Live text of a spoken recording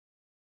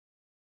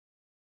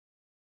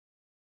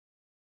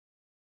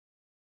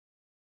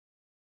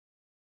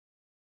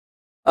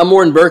I'm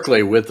Warren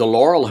Berkeley with the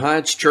Laurel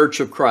Heights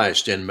Church of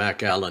Christ in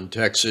McAllen,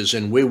 Texas,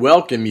 and we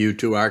welcome you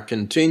to our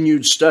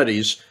continued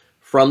studies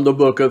from the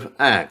book of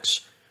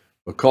Acts.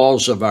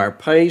 Because of our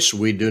pace,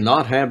 we do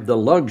not have the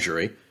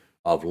luxury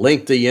of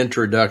lengthy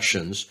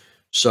introductions,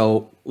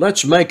 so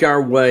let's make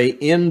our way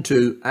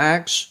into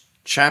Acts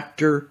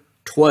chapter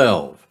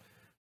 12.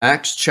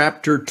 Acts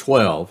chapter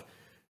 12,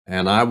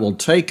 and I will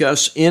take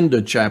us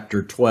into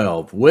chapter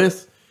 12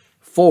 with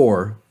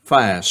 4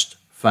 fast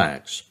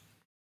facts.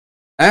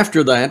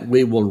 After that,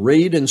 we will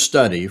read and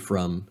study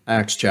from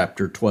Acts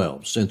chapter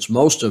 12. Since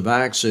most of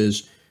Acts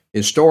is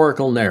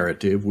historical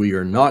narrative, we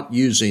are not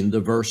using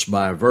the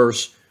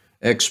verse-by-verse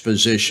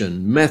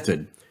exposition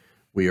method.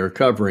 We are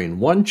covering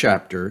one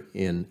chapter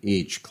in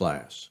each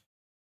class.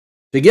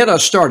 To get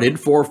us started,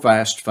 4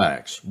 fast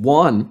facts.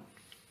 1,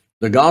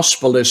 the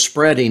gospel is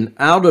spreading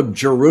out of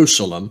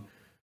Jerusalem.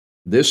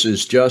 This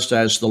is just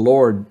as the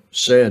Lord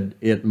said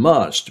it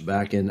must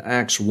back in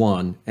Acts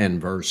 1 and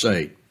verse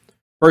 8.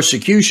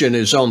 Persecution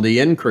is on the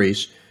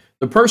increase.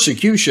 The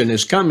persecution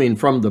is coming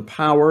from the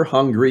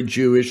power-hungry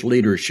Jewish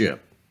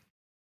leadership.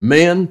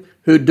 Men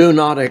who do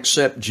not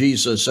accept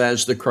Jesus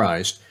as the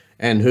Christ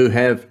and who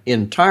have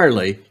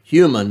entirely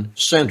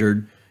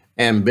human-centered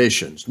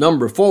ambitions.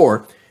 Number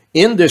 4,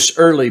 in this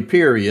early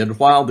period,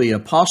 while the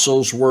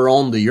apostles were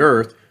on the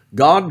earth,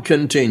 God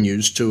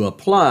continues to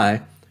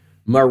apply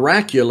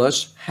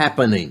miraculous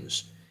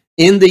happenings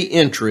in the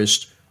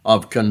interest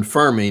of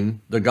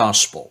confirming the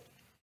gospel.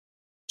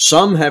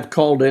 Some have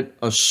called it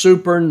a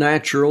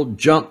supernatural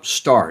jump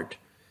start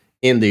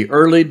in the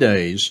early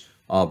days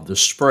of the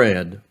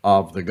spread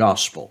of the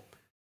gospel.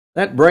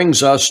 That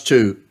brings us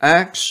to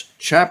Acts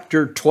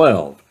chapter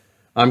 12.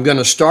 I'm going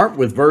to start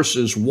with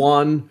verses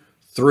 1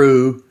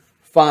 through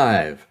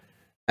 5.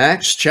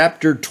 Acts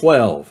chapter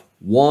 12,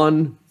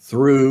 1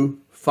 through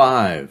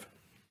 5.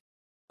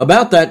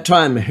 About that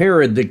time,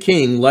 Herod the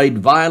king laid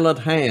violent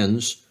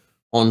hands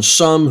on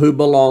some who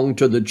belonged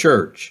to the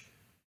church.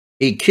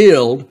 He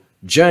killed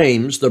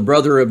James, the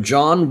brother of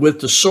John,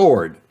 with the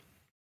sword.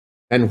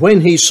 And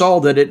when he saw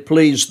that it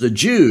pleased the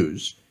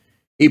Jews,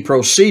 he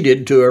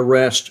proceeded to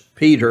arrest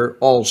Peter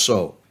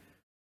also.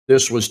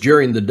 This was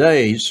during the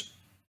days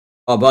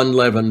of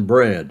unleavened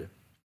bread.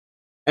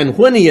 And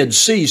when he had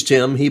seized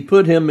him, he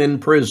put him in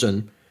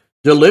prison,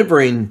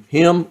 delivering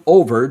him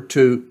over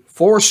to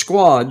 4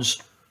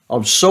 squads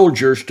of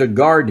soldiers to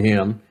guard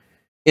him,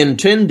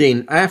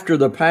 intending after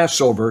the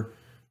Passover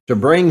to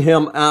bring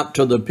him out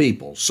to the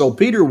people. So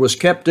Peter was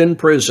kept in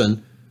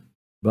prison,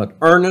 but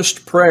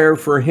earnest prayer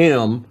for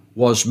him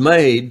was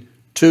made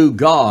to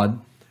God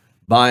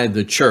by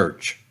the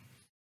church.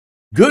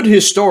 Good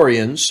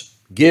historians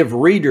give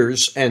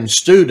readers and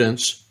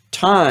students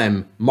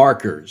time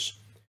markers,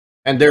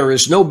 and there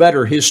is no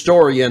better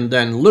historian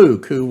than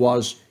Luke, who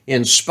was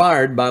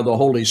inspired by the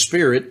Holy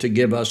Spirit to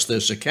give us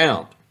this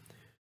account.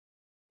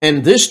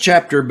 And this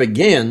chapter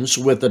begins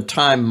with a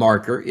time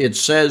marker. It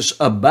says,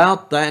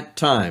 about that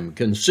time,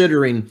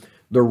 considering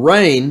the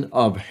reign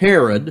of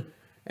Herod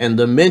and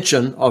the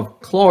mention of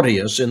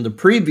Claudius in the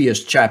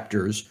previous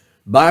chapters,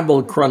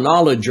 Bible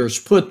chronologers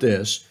put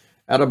this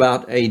at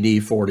about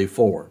AD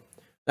 44.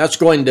 That's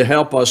going to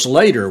help us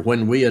later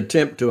when we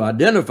attempt to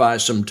identify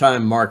some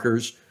time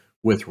markers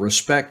with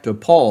respect to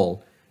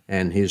Paul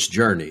and his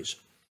journeys.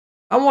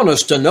 I want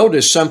us to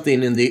notice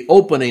something in the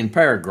opening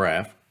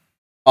paragraph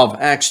of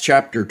Acts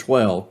chapter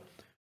 12.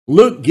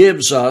 Luke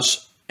gives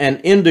us an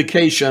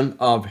indication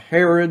of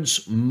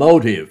Herod's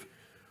motive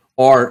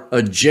or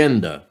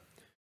agenda.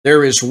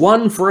 There is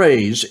one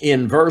phrase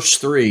in verse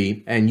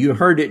 3, and you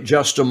heard it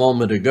just a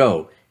moment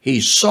ago.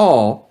 He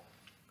saw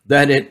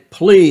that it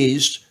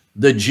pleased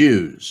the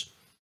Jews.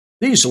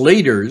 These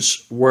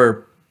leaders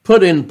were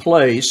put in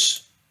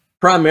place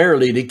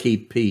primarily to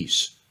keep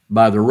peace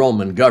by the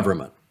Roman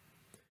government.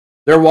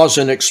 There was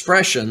an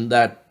expression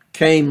that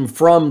came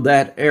from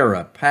that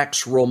era,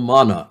 Pax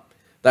Romana.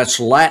 That's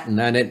Latin,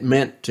 and it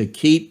meant to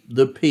keep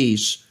the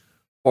peace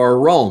for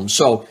Rome.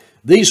 So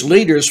these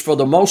leaders, for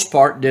the most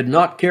part, did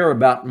not care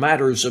about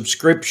matters of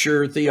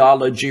scripture,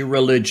 theology,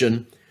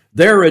 religion.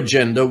 Their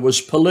agenda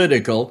was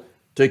political,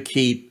 to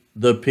keep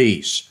the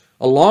peace.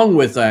 Along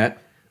with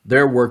that,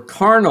 there were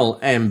carnal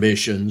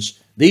ambitions.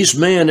 These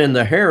men in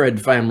the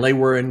Herod family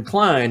were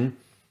inclined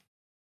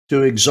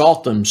to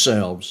exalt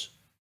themselves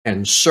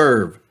and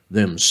serve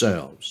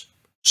themselves.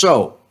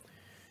 So,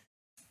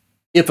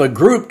 if a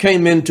group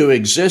came into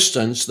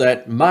existence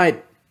that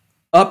might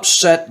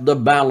upset the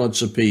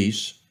balance of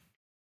peace,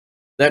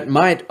 that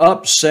might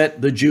upset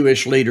the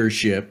Jewish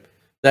leadership,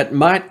 that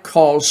might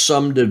cause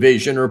some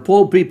division or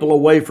pull people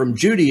away from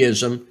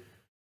Judaism,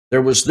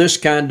 there was this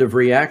kind of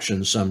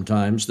reaction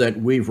sometimes that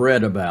we've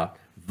read about.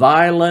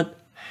 Violent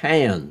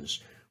hands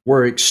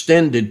were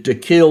extended to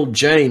kill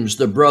James,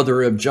 the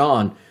brother of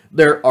John.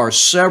 There are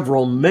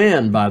several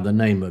men by the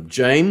name of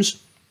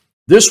James.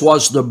 This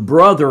was the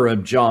brother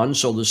of John,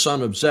 so the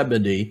son of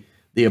Zebedee,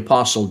 the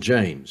apostle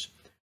James.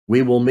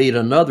 We will meet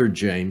another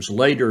James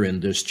later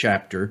in this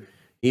chapter.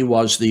 He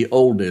was the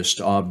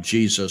oldest of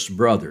Jesus'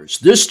 brothers.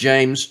 This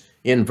James,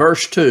 in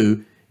verse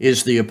 2,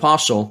 is the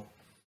apostle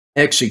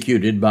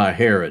executed by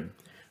Herod.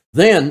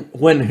 Then,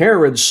 when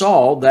Herod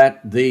saw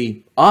that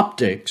the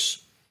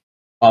optics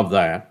of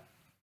that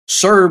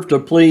served to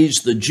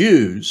please the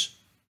Jews,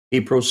 he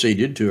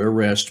proceeded to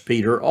arrest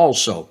Peter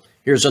also.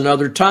 Here's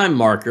another time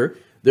marker.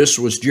 This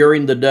was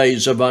during the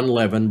days of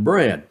unleavened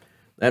bread.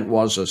 That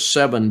was a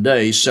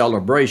 7-day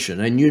celebration.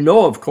 And you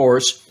know, of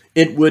course,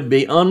 it would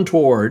be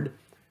untoward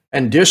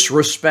and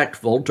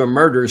disrespectful to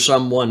murder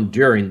someone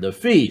during the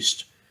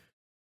feast.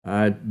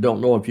 I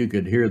don't know if you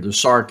could hear the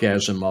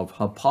sarcasm of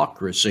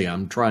hypocrisy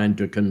I'm trying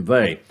to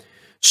convey.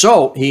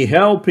 So he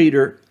held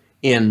Peter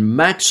in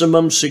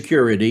maximum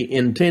security,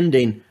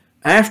 intending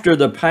after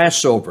the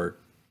Passover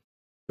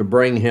to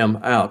bring him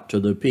out to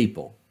the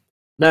people.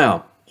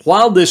 Now,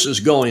 while this is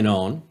going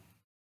on,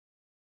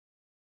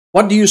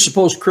 what do you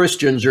suppose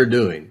Christians are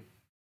doing?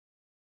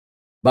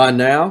 By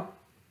now,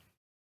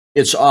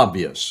 it's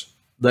obvious.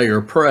 They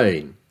are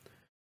praying,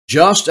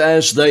 just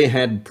as they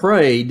had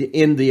prayed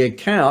in the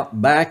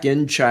account back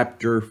in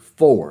chapter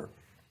 4.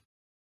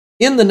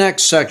 In the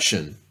next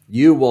section,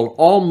 you will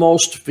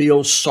almost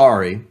feel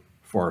sorry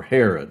for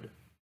Herod.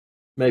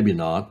 Maybe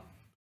not,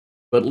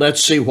 but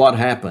let's see what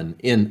happened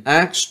in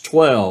Acts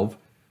 12,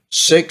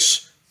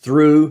 6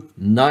 through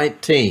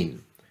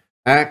 19.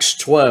 Acts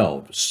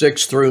 12,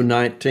 6 through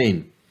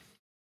 19.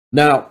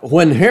 Now,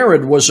 when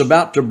Herod was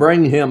about to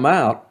bring him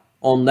out,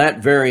 on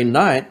that very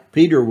night,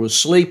 Peter was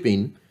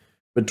sleeping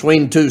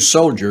between two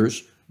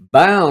soldiers,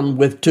 bound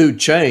with 2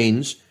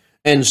 chains,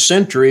 and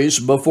sentries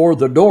before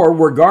the door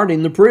were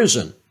guarding the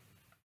prison.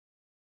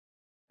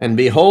 And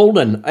behold,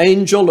 an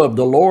angel of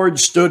the Lord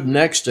stood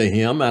next to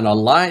him, and a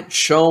light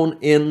shone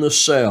in the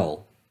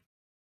cell.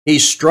 He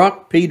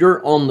struck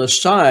Peter on the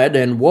side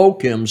and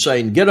woke him,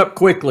 saying, "Get up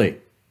quickly."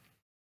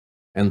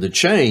 And the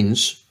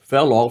chains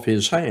fell off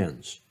his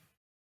hands.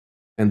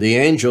 And the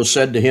angel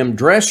said to him,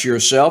 "Dress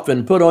yourself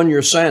and put on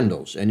your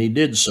sandals." And he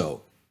did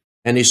so.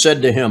 And he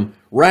said to him,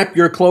 "Wrap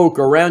your cloak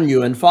around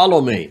you and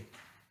follow me."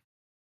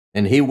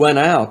 And he went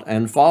out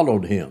and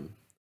followed him.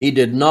 He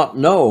did not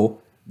know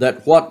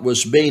that what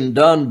was being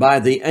done by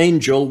the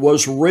angel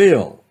was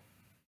real,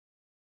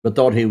 but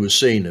thought he was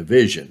seeing a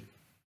vision.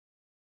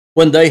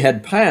 When they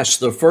had passed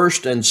the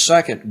first and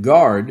second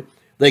guard,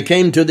 they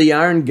came to the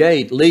iron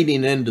gate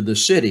leading into the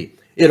city.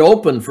 It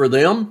opened for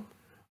them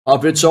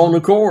of its own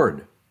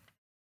accord.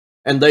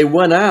 And they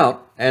went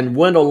out and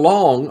went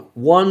along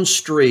one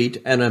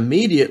street, and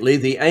immediately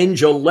the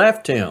angel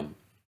left him.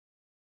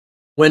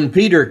 When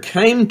Peter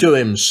came to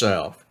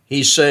himself,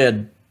 he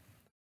said,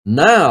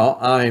 "Now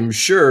I am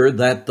sure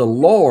that the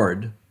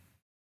Lord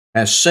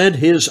has sent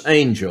his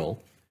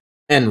angel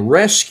and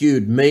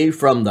rescued me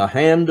from the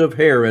hand of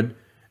Herod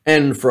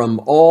and from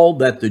all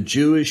that the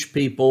Jewish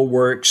people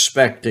were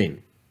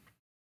expecting."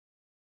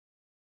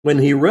 When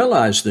he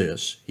realized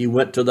this, he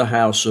went to the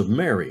house of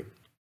Mary,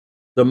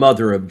 the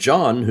mother of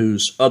John,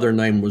 whose other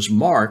name was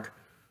Mark,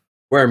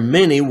 where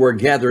many were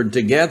gathered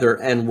together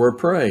and were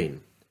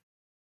praying.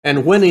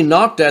 And when he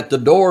knocked at the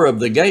door of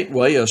the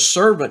gateway, a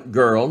servant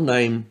girl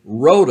named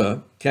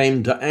Rhoda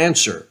came to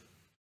answer.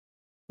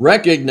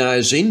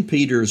 Recognizing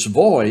Peter's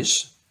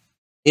voice,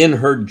 in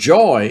her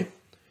joy,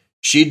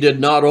 she did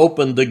not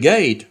open the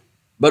gate,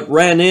 but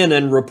ran in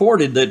and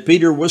reported that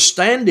Peter was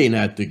standing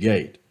at the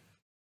gate.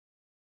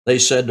 They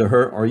said to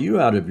her, "Are you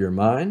out of your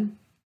mind?"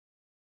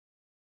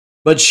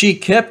 But she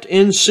kept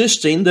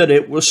insisting that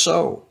it was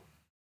so.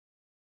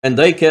 And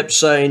they kept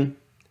saying,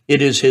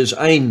 "It is his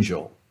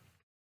angel."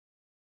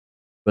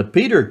 But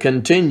Peter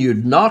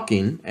continued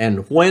knocking,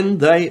 and when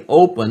they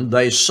opened,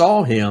 they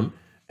saw him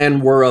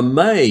and were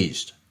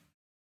amazed.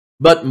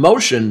 But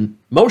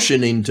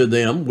motioning to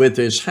them with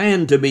his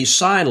hand to be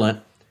silent,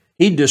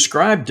 he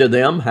described to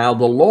them how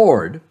the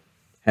Lord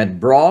had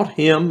brought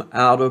him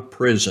out of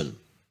prison.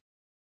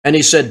 And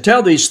he said,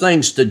 "Tell these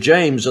things to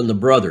James and the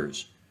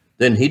brothers."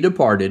 Then he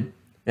departed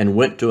and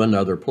went to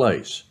another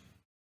place.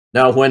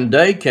 Now when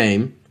day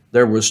came,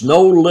 there was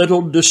no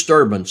little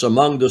disturbance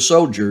among the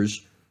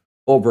soldiers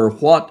over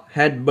what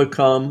had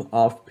become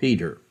of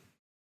Peter.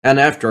 And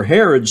after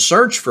Herod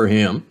searched for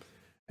him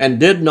and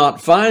did not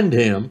find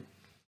him,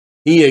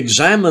 he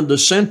examined the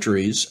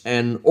sentries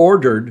and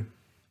ordered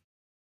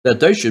that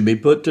they should be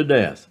put to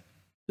death.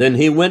 Then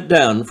he went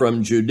down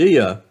from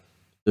Judea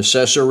to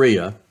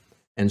Caesarea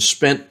and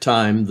spent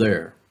time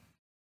there.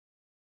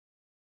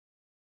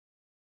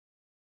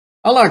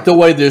 I like the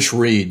way this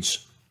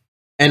reads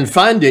and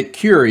find it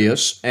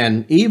curious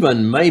and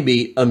even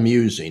maybe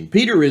amusing.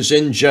 Peter is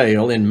in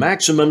jail in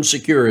maximum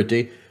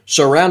security,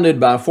 surrounded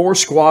by 4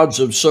 squads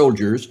of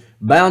soldiers,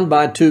 bound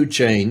by 2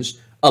 chains.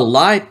 A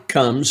light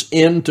comes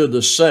into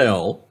the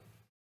cell.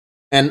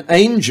 An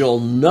angel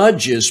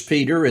nudges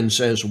Peter and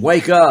says,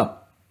 "Wake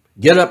up,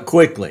 get up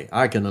quickly."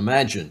 I can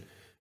imagine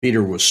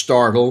Peter was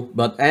startled,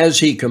 but as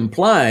he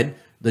complied,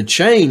 the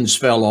chains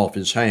fell off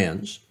his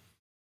hands.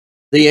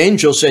 The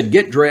angel said,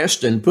 "Get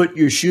dressed and put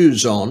your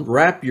shoes on,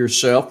 wrap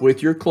yourself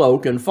with your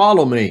cloak and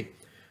follow me."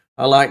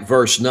 I like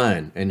verse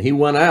 9. And he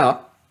went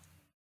out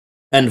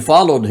and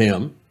followed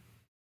him.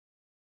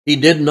 He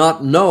did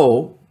not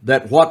know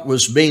that what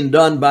was being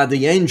done by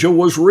the angel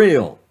was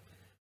real,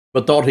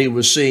 but thought he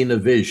was seeing a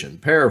vision.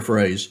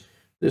 Paraphrase,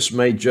 this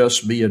may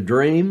just be a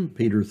dream,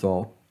 Peter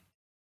thought.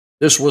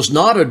 This was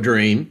not a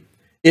dream.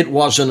 It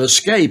was an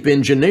escape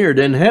engineered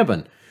in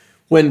heaven.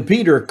 When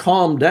Peter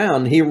calmed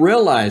down, he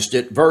realized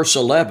it. Verse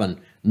 11,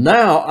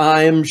 now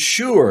I am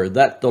sure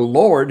that the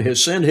Lord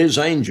has sent his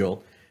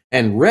angel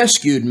and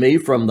rescued me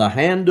from the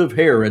hand of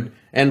Herod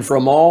and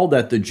from all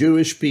that the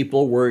Jewish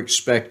people were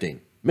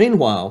expecting.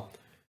 Meanwhile,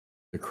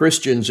 the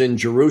Christians in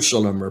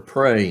Jerusalem are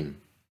praying.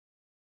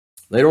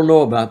 They don't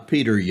know about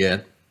Peter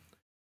yet.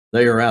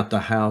 They are at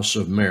the house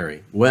of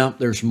Mary. Well,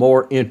 there's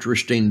more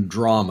interesting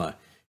drama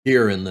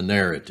here in the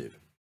narrative.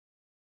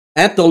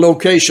 At the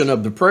location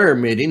of the prayer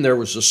meeting, there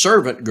was a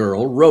servant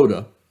girl,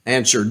 Rhoda,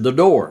 answered the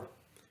door.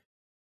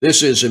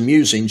 This is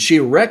amusing. She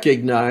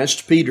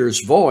recognized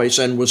Peter's voice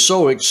and was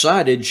so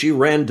excited she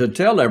ran to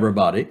tell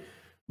everybody,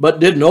 but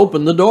didn't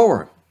open the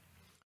door.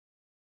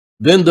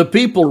 Then the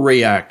people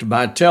react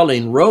by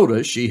telling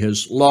Rhoda she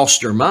has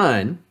lost her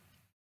mind,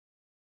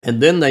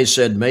 and then they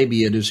said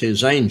maybe it is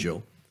his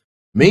angel.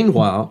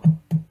 Meanwhile,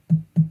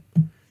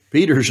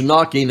 Peter's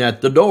knocking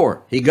at the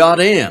door. He got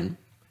in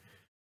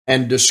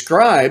and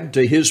described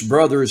to his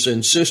brothers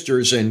and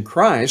sisters in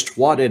Christ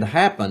what had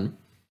happened,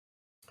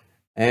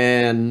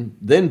 and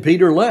then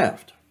Peter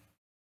left.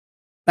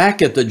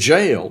 Back at the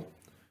jail,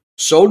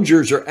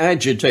 soldiers are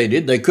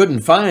agitated. They couldn't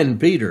find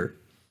Peter,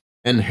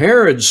 and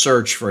Herod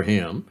searched for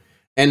him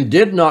and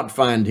did not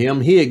find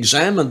him. He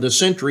examined the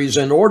sentries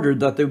and ordered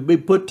that they be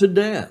put to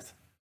death.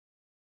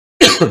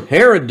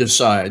 Herod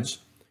decides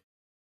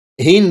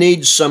he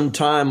needs some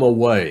time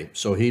away,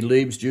 so he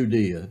leaves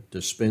Judea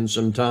to spend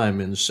some time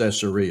in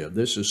Caesarea.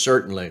 This is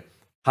certainly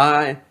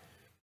high,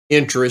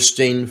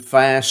 interesting,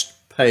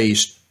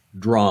 fast-paced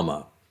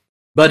drama.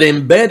 But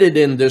embedded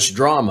in this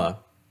drama,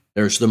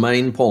 there's the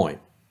main point.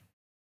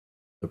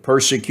 The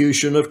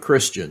persecution of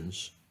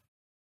Christians,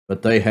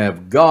 but they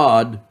have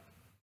God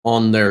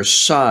on their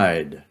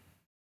side.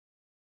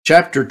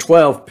 Chapter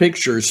 12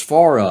 pictures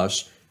for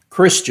us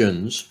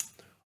Christians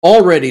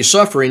already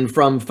suffering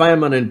from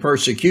famine and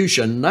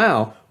persecution.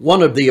 Now,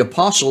 one of the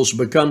apostles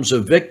becomes a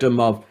victim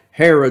of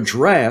Herod's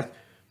wrath,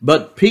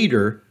 but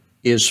Peter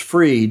is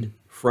freed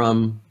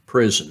from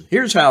prison.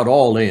 Here's how it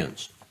all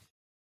ends.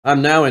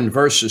 I'm now in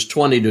verses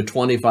 20 to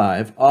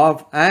 25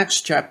 of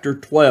Acts chapter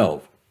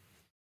 12.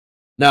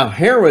 Now,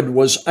 Herod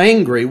was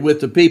angry with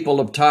the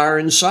people of Tyre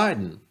and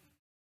Sidon,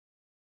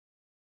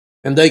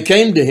 and they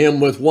came to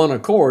him with one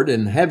accord,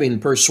 and having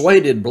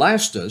persuaded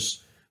Blastus,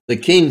 the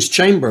king's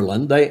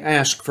chamberlain, they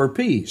asked for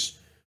peace,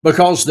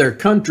 because their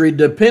country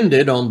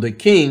depended on the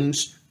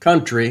king's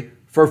country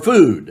for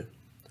food.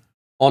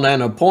 On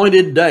an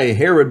appointed day,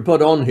 Herod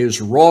put on his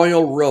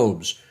royal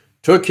robes,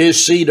 took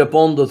his seat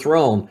upon the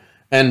throne,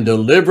 and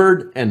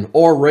delivered an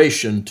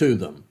oration to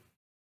them.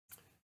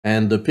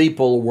 And the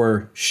people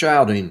were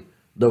shouting,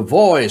 the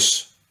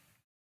voice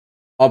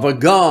of a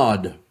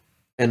God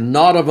and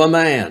not of a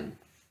man.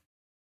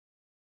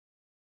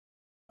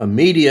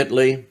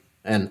 Immediately,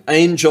 an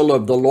angel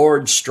of the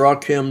Lord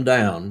struck him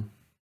down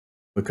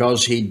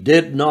because he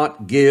did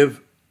not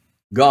give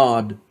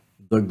God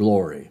the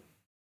glory.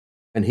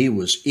 And he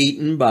was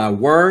eaten by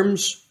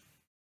worms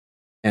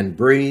and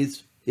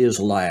breathed his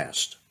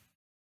last.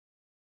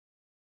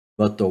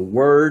 But the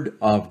word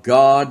of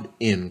God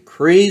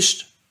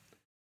increased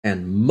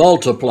and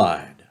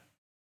multiplied.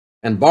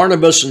 And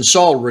Barnabas and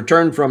Saul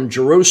returned from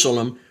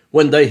Jerusalem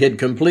when they had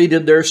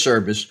completed their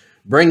service,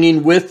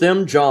 bringing with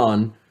them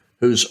John,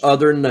 whose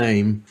other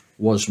name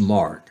was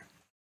Mark.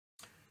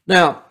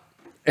 Now,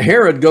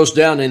 Herod goes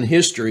down in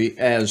history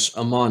as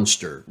a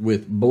monster,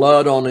 with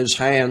blood on his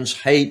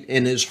hands, hate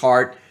in his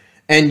heart,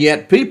 and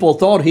yet people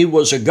thought he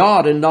was a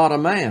god and not a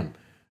man.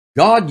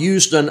 God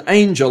used an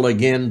angel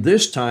again,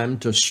 this time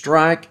to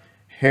strike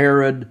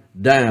Herod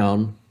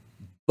down,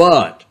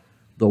 but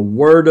the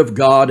word of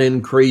God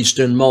increased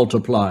and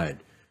multiplied.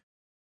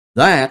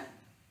 That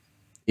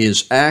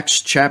is Acts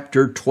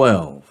chapter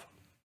 12.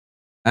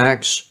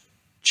 Acts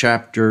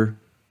chapter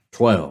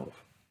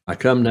 12. I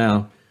come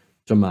now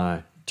to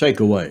my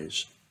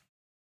takeaways.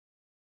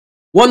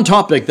 One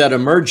topic that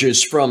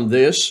emerges from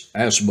this,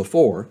 as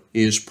before,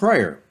 is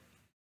prayer.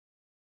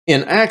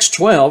 In Acts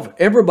 12,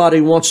 everybody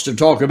wants to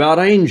talk about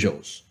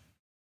angels.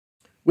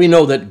 We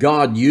know that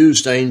God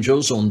used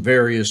angels on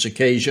various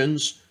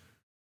occasions.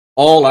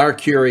 All our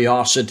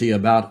curiosity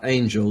about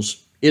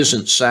angels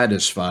isn't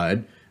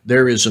satisfied.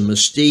 There is a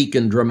mystique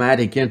and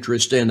dramatic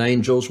interest in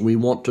angels. We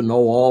want to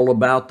know all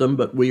about them,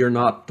 but we are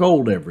not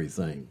told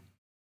everything.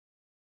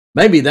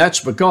 Maybe that's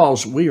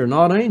because we are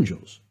not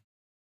angels.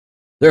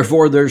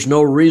 Therefore, there's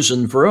no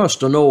reason for us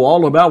to know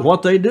all about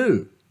what they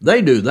do.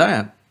 They do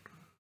that.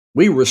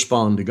 We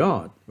respond to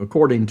God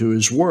according to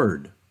His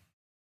Word.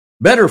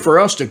 Better for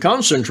us to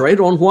concentrate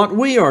on what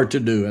we are to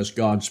do as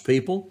God's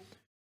people.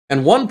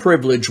 And one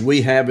privilege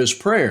we have is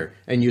prayer.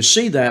 And you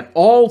see that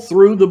all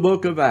through the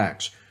book of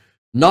Acts.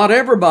 Not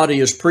everybody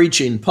is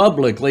preaching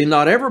publicly.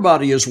 Not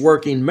everybody is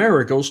working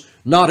miracles.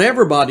 Not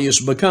everybody is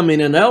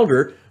becoming an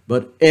elder.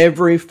 but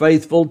every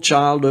faithful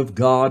child of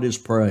God is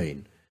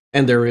praying.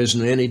 And there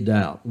isn't any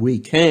doubt we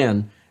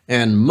can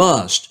and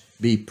must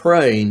be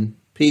praying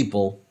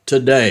people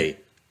today.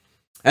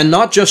 And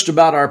not just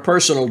about our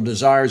personal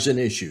desires and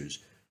issues,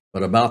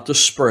 but about the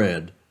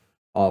spread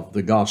of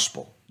the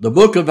gospel. The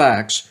book of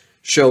Acts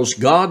shows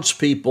God's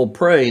people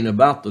praying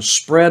about the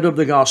spread of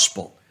the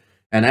gospel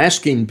and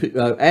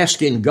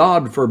asking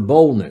God for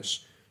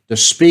boldness to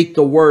speak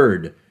the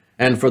word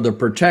and for the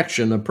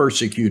protection of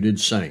persecuted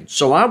saints.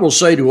 So I will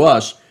say to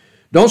us,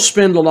 don't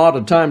spend a lot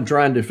of time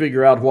trying to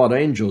figure out what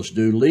angels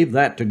do. Leave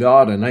that to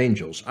God and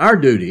angels. Our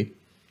duty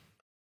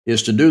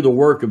is to do the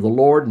work of the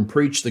Lord and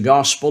preach the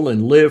gospel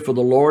and live for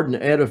the Lord and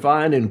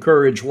edify and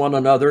encourage one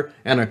another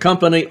and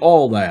accompany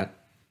all that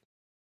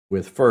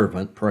with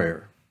fervent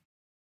prayer.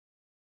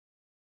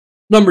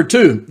 Number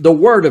 2, the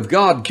Word of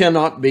God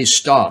cannot be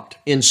stopped.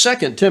 In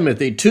 2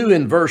 Timothy 2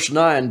 in verse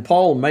 9,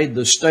 Paul made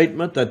the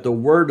statement that the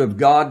Word of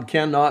God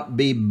cannot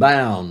be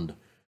bound.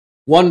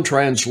 One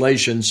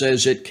translation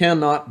says it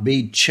cannot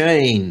be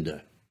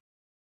chained.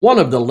 One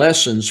of the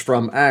lessons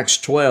from Acts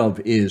 12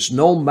 is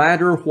no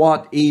matter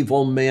what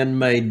evil men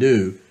may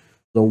do,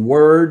 the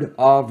Word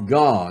of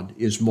God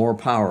is more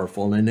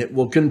powerful, and it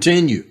will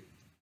continue.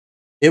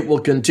 It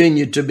will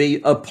continue to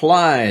be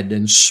applied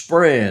and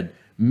spread.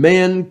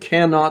 Men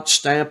cannot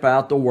stamp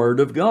out the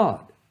Word of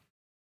God.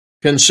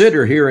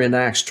 Consider here in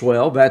Acts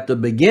 12, at the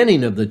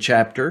beginning of the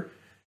chapter,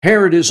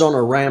 Herod is on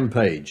a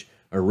rampage,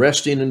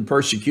 arresting and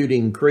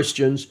persecuting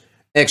Christians,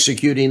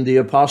 executing the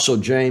Apostle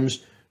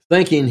James,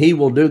 thinking he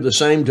will do the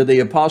same to the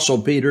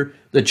Apostle Peter.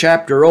 The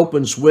chapter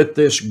opens with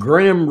this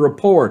grim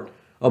report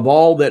of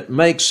all that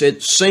makes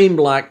it seem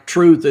like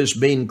truth is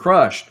being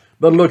crushed.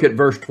 But look at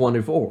verse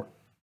 24.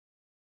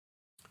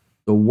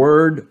 The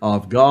word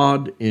of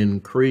God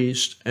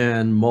increased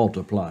and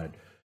multiplied.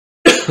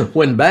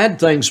 When bad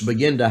things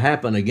begin to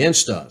happen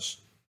against us,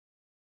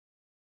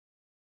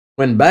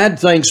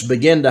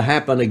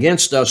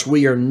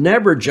 we are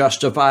never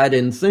justified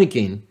in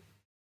thinking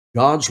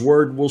God's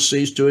word will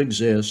cease to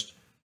exist,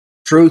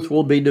 truth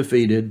will be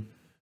defeated,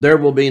 there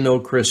will be no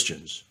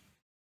Christians.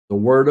 The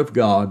word of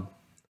God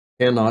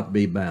cannot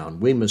be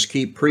bound. We must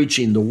keep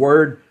preaching the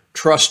word,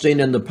 trusting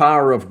in the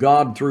power of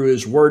God through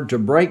his word to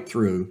break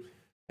through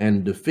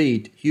and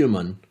defeat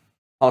human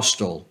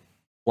hostile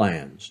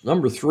plans.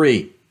 Number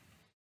 3,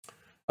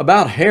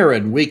 about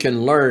Herod, we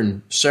can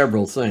learn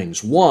several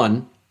things.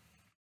 1,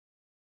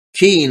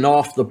 keying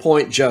off the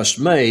point just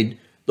made,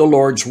 the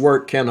Lord's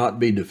work cannot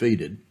be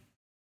defeated.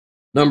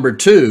 Number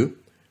 2,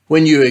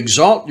 when you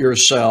exalt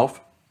yourself,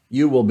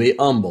 you will be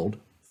humbled.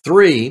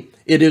 3,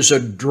 it is a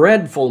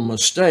dreadful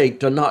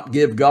mistake to not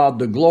give God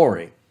the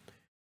glory.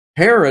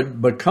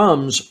 Herod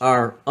becomes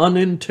our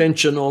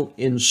unintentional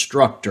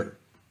instructor.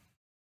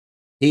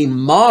 He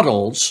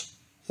models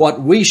what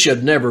we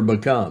should never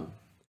become,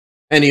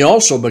 and he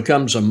also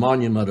becomes a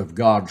monument of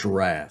God's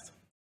wrath.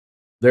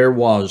 There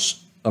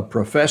was a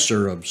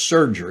professor of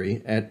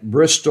surgery at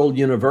Bristol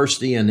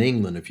University in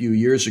England a few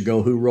years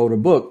ago who wrote a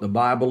book, The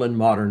Bible in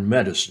Modern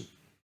Medicine.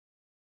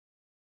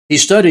 He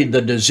studied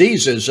the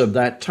diseases of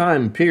that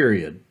time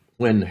period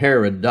when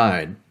Herod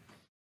died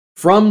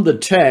from the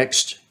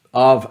text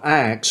of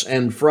Acts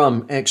and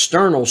from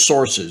external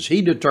sources.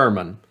 He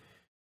determined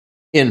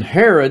in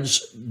Herod's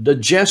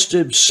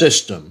digestive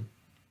system,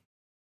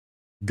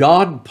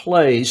 God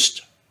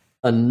placed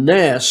a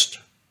nest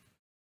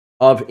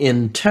of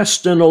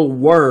intestinal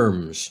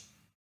worms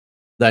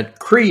that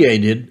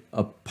created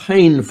a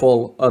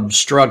painful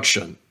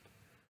obstruction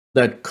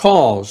that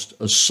caused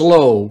a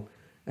slow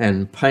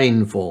and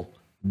painful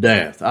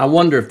death. I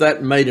wonder if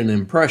that made an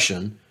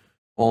impression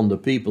on the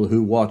people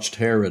who watched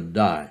Herod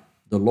die.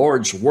 The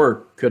Lord's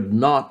work could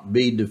not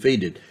be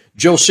defeated.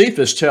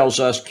 Josephus tells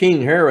us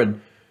King Herod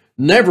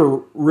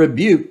never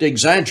rebuked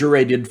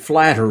exaggerated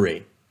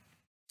flattery.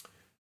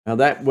 Now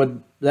that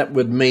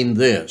would mean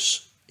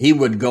this. He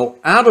would go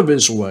out of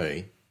his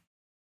way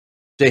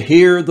to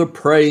hear the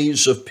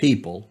praise of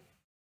people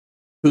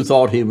who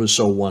thought he was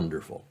so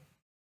wonderful.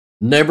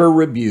 Never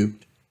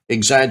rebuked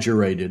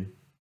exaggerated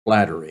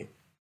flattery.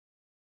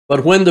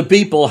 But when the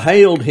people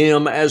hailed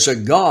him as a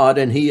god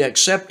and he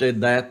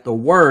accepted that, the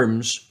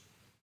worms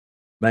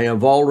may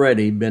have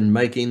already been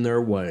making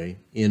their way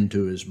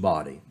into his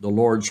body. The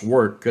Lord's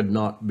work could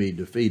not be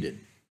defeated.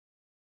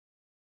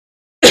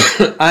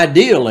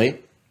 Ideally,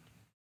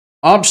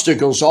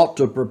 obstacles ought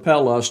to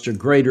propel us to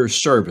greater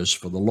service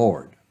for the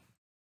Lord.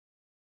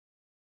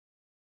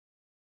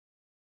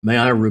 May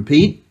I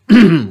repeat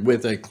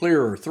with a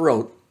clearer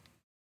throat?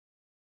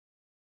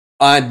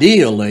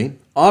 Ideally,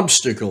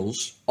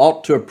 obstacles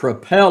ought to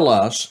propel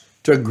us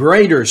to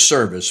greater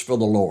service for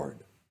the Lord.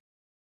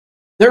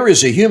 There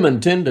is a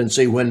human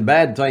tendency when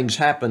bad things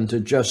happen to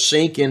just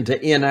sink into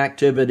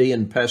inactivity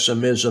and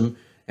pessimism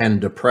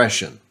and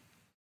depression.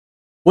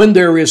 When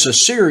there is a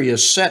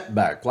serious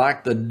setback,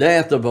 like the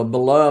death of a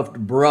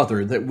beloved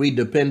brother that we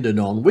depended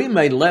on, we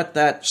may let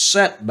that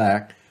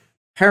setback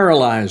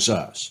paralyze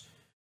us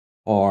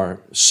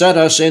or set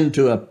us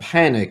into a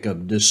panic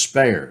of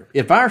despair.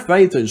 If our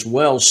faith is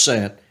well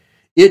set,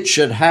 it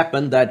should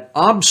happen that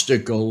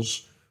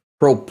obstacles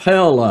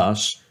propel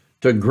us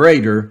to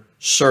greater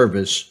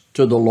service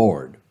to the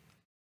Lord,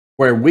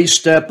 where we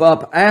step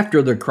up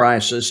after the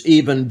crisis,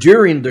 even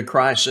during the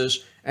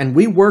crisis, and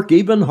we work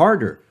even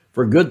harder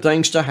for good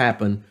things to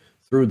happen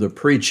through the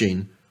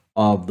preaching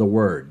of the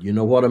Word. You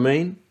know what I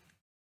mean?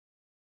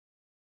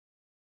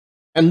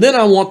 And then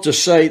I want to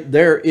say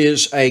there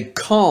is a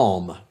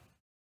calm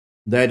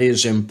that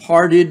is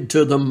imparted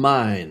to the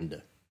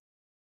mind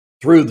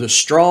through the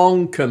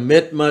strong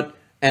commitment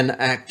and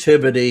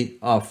activity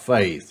of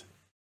faith,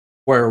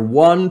 where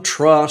one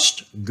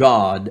trusts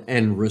God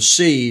and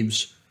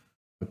receives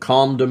a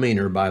calm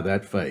demeanor by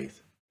that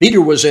faith.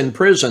 Peter was in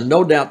prison,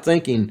 no doubt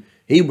thinking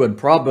he would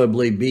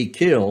probably be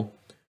killed,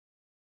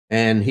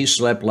 and he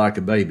slept like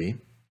a baby.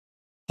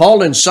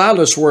 Paul and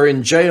Silas were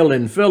in jail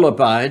in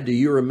Philippi. Do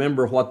you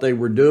remember what they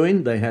were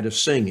doing? They had a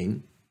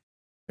singing.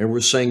 They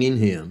were singing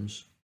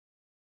hymns.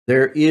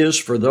 There is,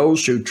 for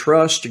those who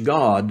trust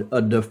God,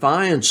 a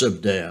defiance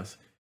of death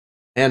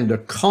and a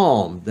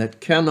calm that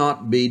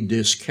cannot be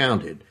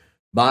discounted.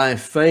 By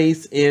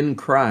faith in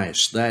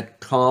Christ,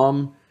 that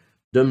calm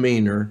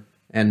demeanor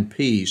and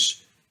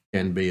peace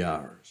can be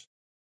ours.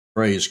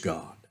 Praise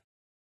God.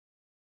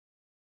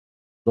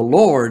 The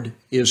Lord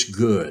is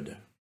good,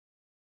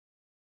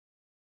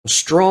 a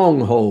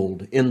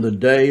stronghold in the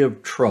day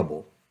of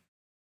trouble.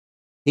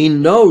 He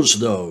knows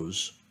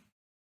those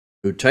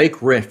who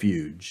take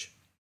refuge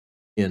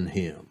in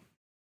Him.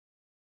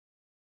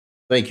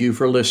 Thank you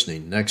for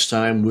listening. Next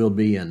time we'll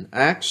be in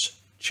Acts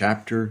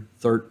chapter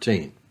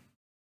 13.